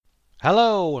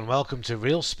Hello and welcome to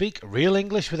Real Speak Real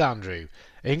English with Andrew.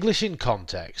 English in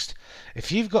context.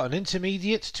 If you've got an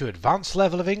intermediate to advanced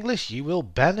level of English, you will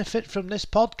benefit from this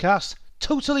podcast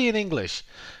totally in English.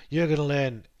 You're going to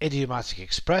learn idiomatic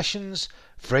expressions,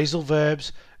 phrasal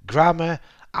verbs, grammar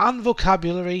and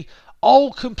vocabulary,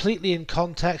 all completely in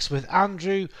context with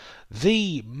Andrew,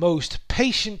 the most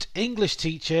patient English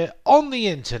teacher on the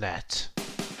internet.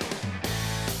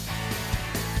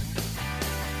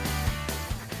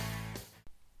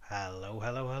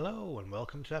 Hello, and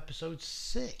welcome to episode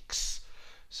 6.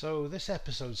 So this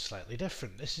episode's slightly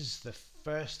different. This is the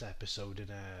first episode in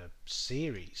a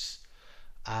series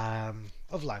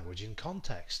of language in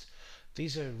context.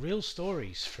 These are real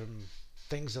stories from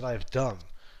things that I've done,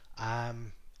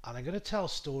 and I'm going to tell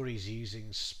stories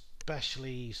using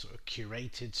specially sort of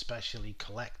curated, specially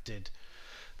collected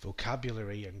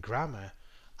vocabulary and grammar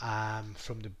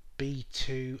from the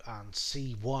B2 and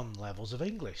C1 levels of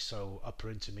English, so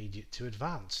upper intermediate to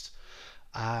advanced.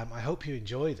 I hope you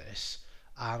enjoy this,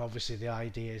 and obviously the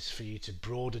idea is for you to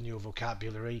broaden your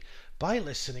vocabulary by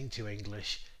listening to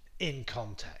English in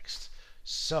context.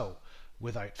 So,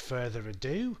 without further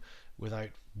ado, without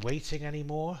waiting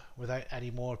anymore, without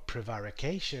any more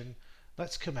prevarication,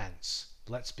 let's commence.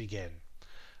 Let's begin.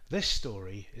 This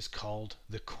story is called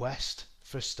The Quest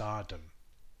for Stardom.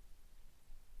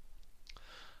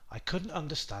 I couldn't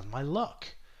understand my luck.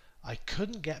 I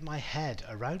couldn't get my head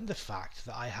around the fact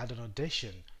that I had an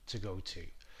audition to go to.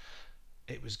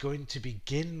 It was going to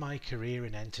begin my career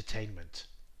in entertainment.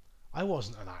 I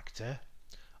wasn't an actor.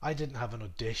 I didn't have an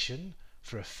audition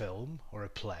for a film or a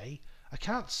play. I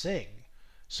can't sing,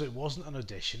 so it wasn't an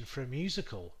audition for a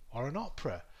musical or an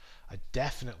opera. I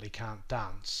definitely can't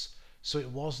dance, so it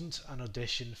wasn't an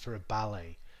audition for a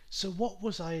ballet. So what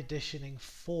was I auditioning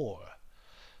for?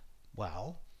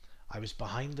 Well, I was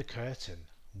behind the curtain,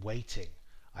 waiting.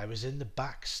 I was in the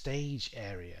backstage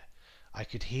area. I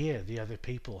could hear the other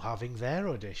people having their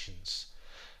auditions.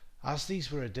 As these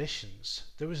were auditions,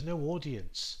 there was no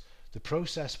audience. The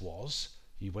process was,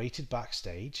 you waited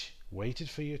backstage, waited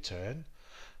for your turn,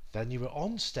 then you were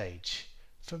on stage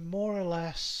for more or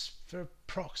less, for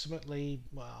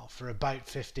about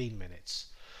 15 minutes.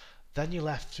 Then you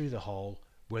left through the hall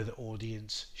where the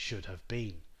audience should have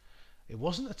been. It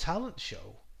wasn't a talent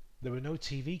show. There were no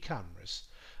TV cameras.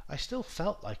 I still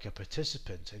felt like a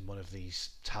participant in one of these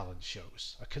talent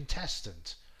shows, a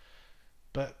contestant.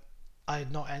 But I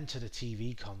had not entered a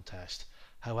TV contest.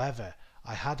 However,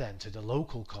 I had entered a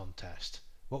local contest.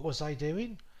 What was I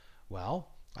doing? Well,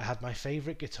 I had my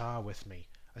favourite guitar with me,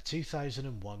 a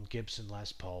 2001 Gibson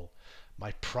Les Paul,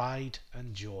 my pride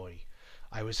and joy.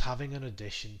 I was having an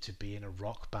audition to be in a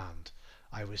rock band.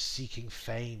 I was seeking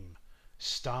fame,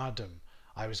 stardom.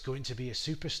 I was going to be a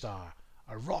superstar,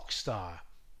 a rock star.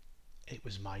 It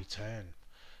was my turn.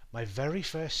 My very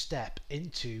first step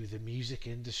into the music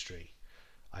industry.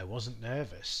 I wasn't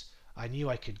nervous. I knew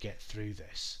I could get through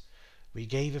this. We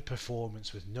gave a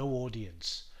performance with no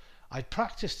audience. I'd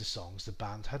practiced the songs the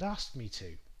band had asked me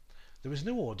to. There was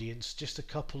no audience, just a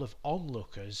couple of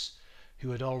onlookers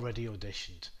who had already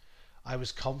auditioned. I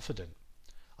was confident.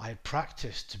 I had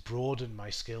practiced to broaden my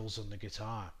skills on the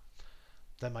guitar.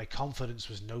 Then my confidence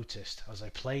was noticed as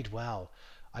I played well.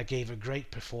 I gave a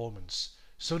great performance.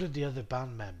 So did the other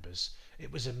band members.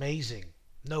 It was amazing.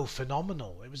 No,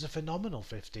 phenomenal. It was a phenomenal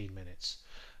 15 minutes.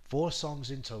 4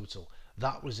 songs in total.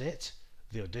 That was it.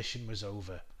 The audition was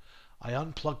over. I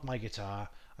unplugged my guitar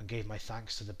and gave my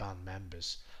thanks to the band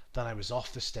members. Then I was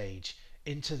off the stage,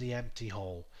 into the empty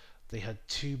hall. They had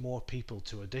 2 more people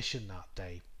to audition that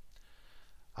day.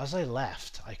 As I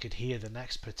left, I could hear the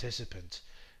next participant.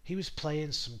 He was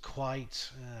playing some quite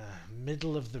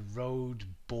middle-of-the-road,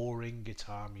 boring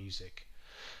guitar music.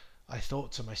 I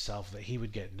thought to myself that he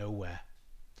would get nowhere.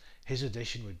 His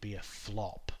audition would be a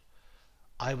flop.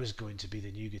 I was going to be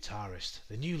the new guitarist,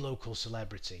 the new local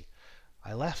celebrity.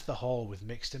 I left the hall with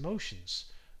mixed emotions.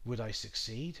 Would I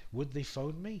succeed? Would they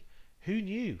phone me? Who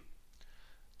knew?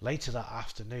 Later that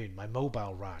afternoon, my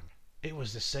mobile rang. It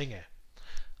was the singer.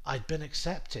 I'd been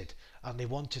accepted, and they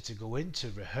wanted to go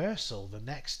into rehearsal the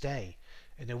next day.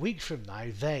 In a week from now,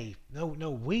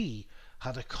 we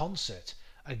had a concert,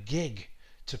 a gig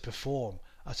to perform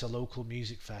at a local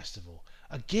music festival.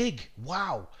 A gig!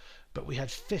 Wow! But we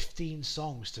had 15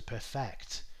 songs to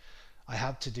perfect. I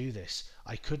had to do this.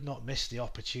 I could not miss the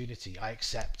opportunity. I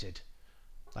accepted.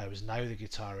 I was now the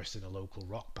guitarist in a local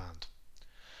rock band.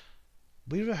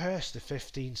 We rehearsed the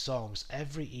 15 songs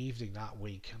every evening that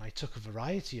week, and I took a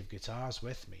variety of guitars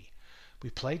with me. We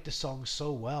played the songs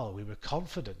so well, we were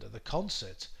confident that the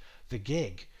concert, the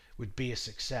gig, would be a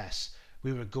success.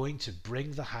 We were going to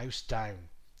bring the house down.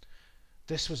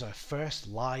 This was our first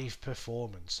live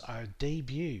performance, our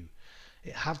debut.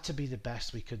 It had to be the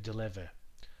best we could deliver.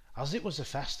 As it was a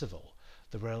festival,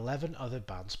 there were 11 other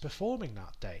bands performing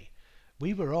that day.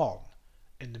 We were on,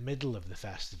 in the middle of the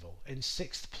festival, in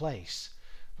 6th place.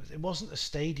 But it wasn't a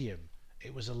stadium,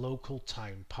 it was a local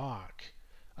town park,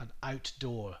 an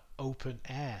outdoor,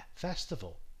 open-air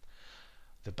festival.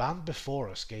 The band before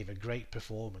us gave a great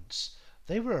performance.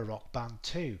 They were a rock band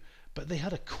too, but they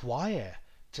had a choir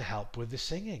to help with the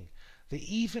singing. They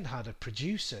even had a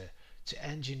producer to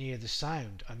engineer the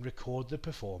sound and record the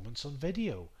performance on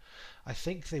video. I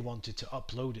think they wanted to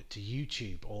upload it to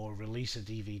YouTube or release a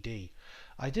DVD.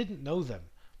 I didn't know them.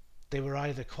 They were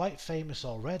either quite famous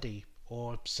already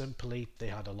or simply they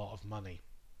had a lot of money.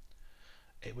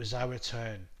 It was our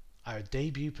turn, our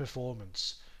debut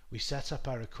performance. We set up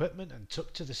our equipment and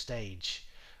took to the stage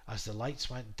as the lights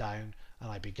went down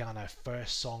and I began our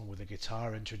first song with a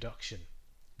guitar introduction.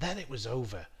 Then it was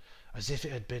over, as if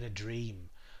it had been a dream.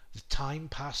 The time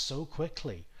passed so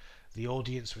quickly. The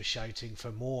audience was shouting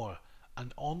for more,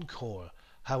 an encore.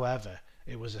 However,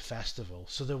 it was a festival,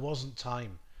 so there wasn't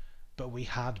time. But we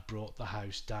had brought the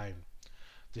house down.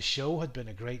 The show had been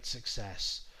a great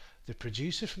success. The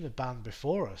producer from the band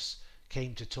before us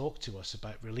came to talk to us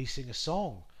about releasing a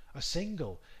song, a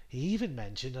single. He even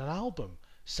mentioned an album,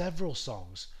 several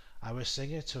songs. Our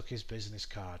singer took his business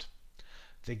card.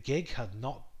 The gig had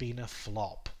not been a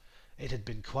flop. It had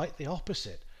been quite the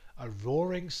opposite, a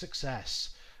roaring success.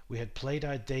 We had played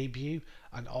our debut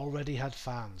and already had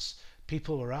fans.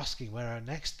 People were asking where our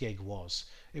next gig was.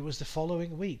 It was the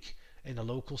following week in a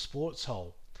local sports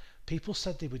hall. People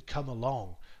said they would come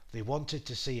along. They wanted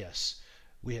to see us.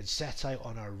 We had set out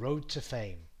on our road to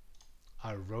fame,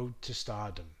 our road to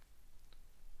stardom.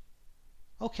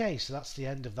 Okay, so that's the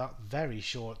end of that very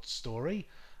short story.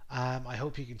 I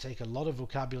hope you can take a lot of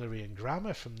vocabulary and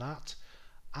grammar from that,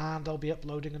 and I'll be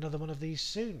uploading another one of these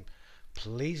soon.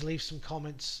 Please leave some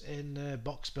comments in the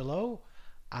box below,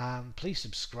 and please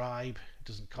subscribe. It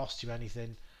doesn't cost you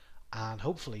anything, and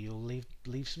hopefully you'll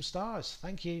leave some stars.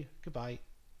 Thank you. Goodbye.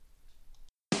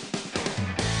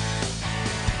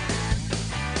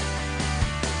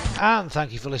 And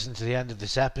thank you for listening to the end of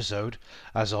this episode.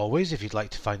 As always, if you'd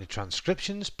like to find the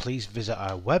transcriptions, please visit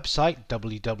our website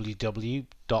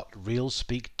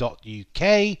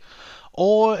www.realspeak.uk,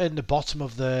 or in the bottom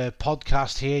of the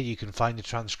podcast here you can find the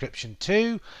transcription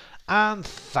too. And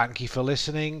thank you for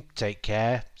listening. Take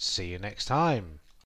care. See you next time.